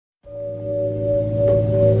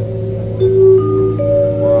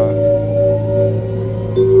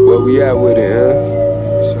ride with it, huh?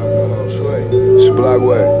 It's Block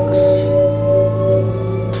Wax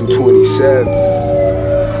 227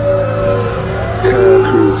 Con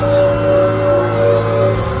Cruises.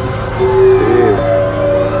 Yeah,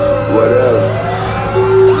 what else?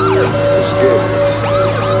 Let's get it.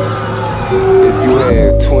 If you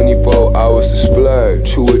had 24 hours to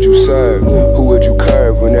splurge, who would you serve? Who would you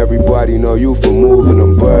curve when everybody know you for moving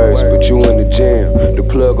them birds? But you in the jam, the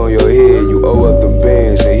plug on your head, you owe up them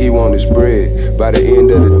bands, and he want his bread by the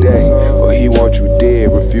end of the day. Or he want you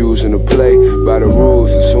dead, refusing to play by the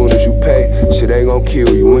rules as soon as you pay. Shit ain't gon'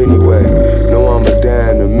 kill you anyway. No, I'ma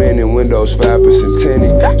die in a minute, Windows 5%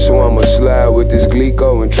 tinted. So I'ma slide with this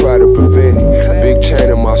Glico and try to prevent it. Big chain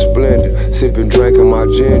in my Splendor, sipping, drinking my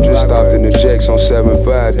ginger. Stopped in the Jacks on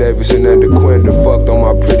 7-5, Davidson and DeQuinda. Fucked on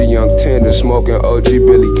my pretty young tender, smoking OG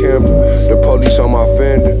Billy Kimber. The police on my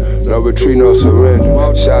fender, no retreat, no surrender.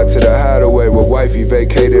 Shot to the hideaway with wifey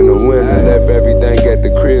vacating the window. Left everything at the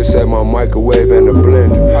crib, set my microwave and the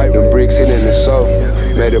blender. Them bricks hit in the sofa,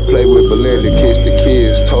 made her play with Belinda. Kissed the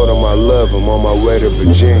kids, told them I love them, on my way to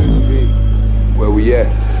Virginia. Where we at?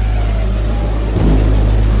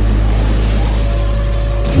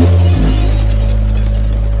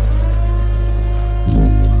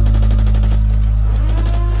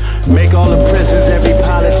 Make all the prisons every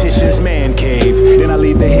politician's man cave. Then I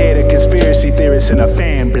leave the head of conspiracy theorists in a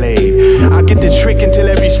fan blade. I get the trick until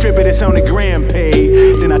every stripper that's on the gram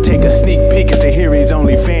paid. Then I take a sneak peek into Hiri's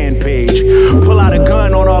only fan page. Pull out a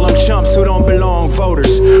gun on all them chumps who don't belong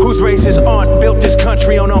voters, whose racist aunt built this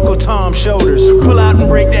country on Uncle Tom's shoulders. Pull out and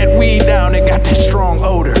break that weed down, it got that strong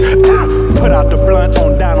odor. Put out the blunt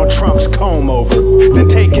on Donald Trump's comb over. Then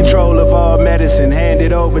take control of all medicine, hand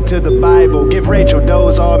it over to the Bible. Give Rachel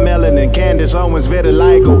Doe's all melanin, Candace Owens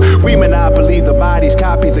vitiligo. We monopoly the bodies,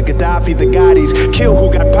 copy the Gaddafi, the Gaudis. Kill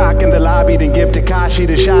who got Paka in the lobby, then give Takashi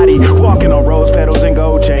the shoddy. Walking on rose petals and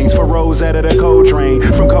gold chains for Rosetta the Coltrane.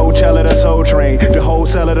 From Coachella to Soul Train, the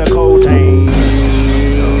wholesaler to Coltrane.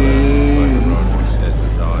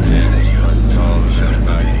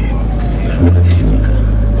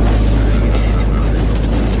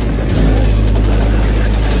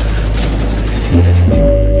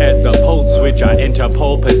 As a pole switch, I enter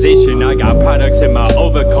pole position. I got products in my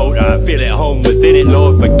overcoat, I feel at home within it.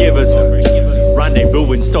 Lord forgive us.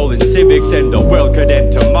 Rendezvous in stolen civics, and the world could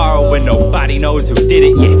end tomorrow when nobody knows who did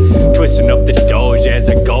it. Yeah, twisting up the doge as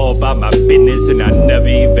I go about my business, and I never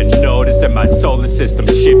even noticed that my solar system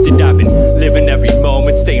shifted. I've been living every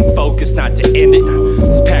moment, staying focused not to end it.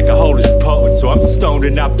 This pack of holders potent, so I'm stoned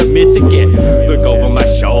and optimistic. Yeah, look over my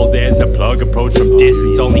shoulder as a plug approach from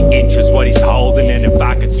distance. Only interest what he's holding, and if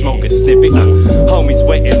I could smoke a sniff it. Homies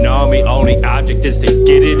waiting on me, only object is to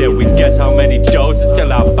get it. And we guess how many doses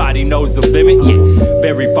till our body knows the limit. Yeah,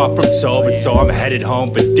 very far from sober, so I'm headed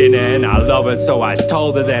home for dinner. And I love her, so I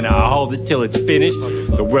told her, then I'll hold it till it's finished.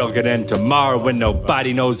 The world could end tomorrow when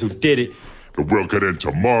nobody knows who did it. The world could end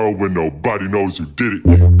tomorrow when nobody knows who did it.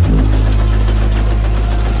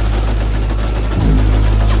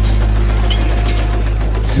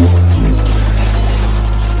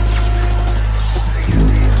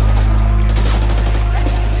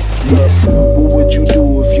 What would you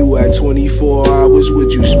do if you had 24 hours?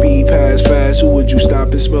 Would you speed past fast, or would you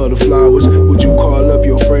stop and smell the flowers? Would you call up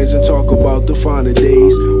your friends and talk about the finer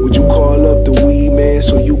days? Would you call up the weed man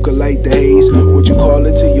so you could light the haze? Would you call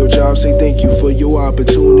into your job, say thank you for your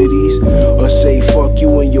opportunities? Or say fuck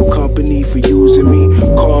you and your company for using me?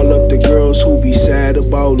 Call up the girls who be sad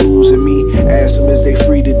about losing me. Ask them is they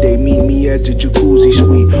free today, meet me at the jacuzzi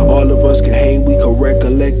suite. All of us can hang, we can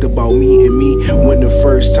recollect about me and me. When the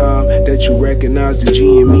first time that you recognize the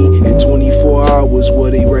G in me. In 24 hours,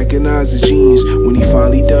 will they recognize the genius? When he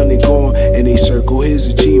finally done it gone, and they circle his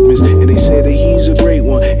achievements, and they say that he's a great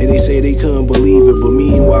one, and they say they couldn't believe it. But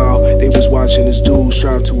meanwhile, they was watching this dude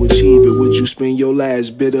strive to achieve it. Would you spend your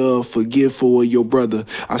last bit of forgetful of your brother?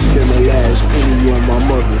 I spent the last penny on my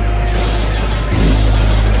mother.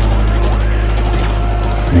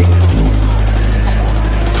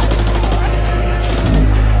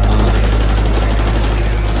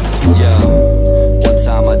 One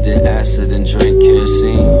time I did acid and drank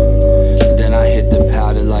kerosene. Then I hit the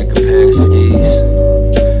powder like a pair of skis.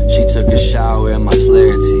 She took a shower in my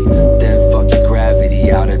celerity, then fucked the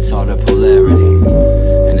gravity out, it taught her polarity.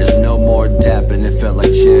 And there's no more dapping, it felt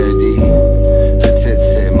like charity. Her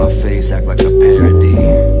tits hit my face, act like a parody.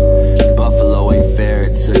 Buffalo ain't fair,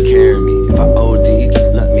 it took care of me. If I OD,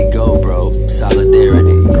 let me go, bro.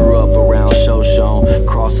 Solidarity. Grew up around Shoshone,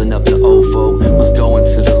 crossing up the Ofo. Was going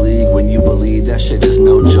to the league when you believe that shit is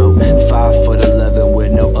no joke. 5'11"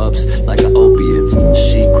 with no ups like an opiate.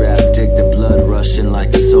 She grabbed dick, the blood rushing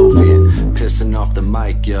like a Soviet.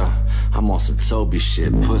 I'm on some Toby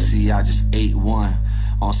shit. Pussy, I just ate one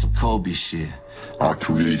on some Kobe shit. I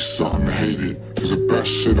create something, hate it. Cause the best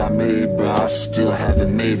shit I made, but I still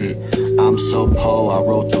haven't made it. I'm so po, I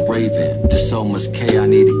wrote the Raven. There's so much K, I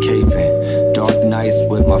need a cape in. Dark nights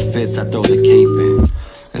with my fits, I throw the cape in.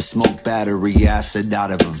 And smoke battery acid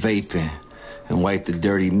out of a vaping. And wipe the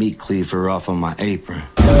dirty meat cleaver off of my apron.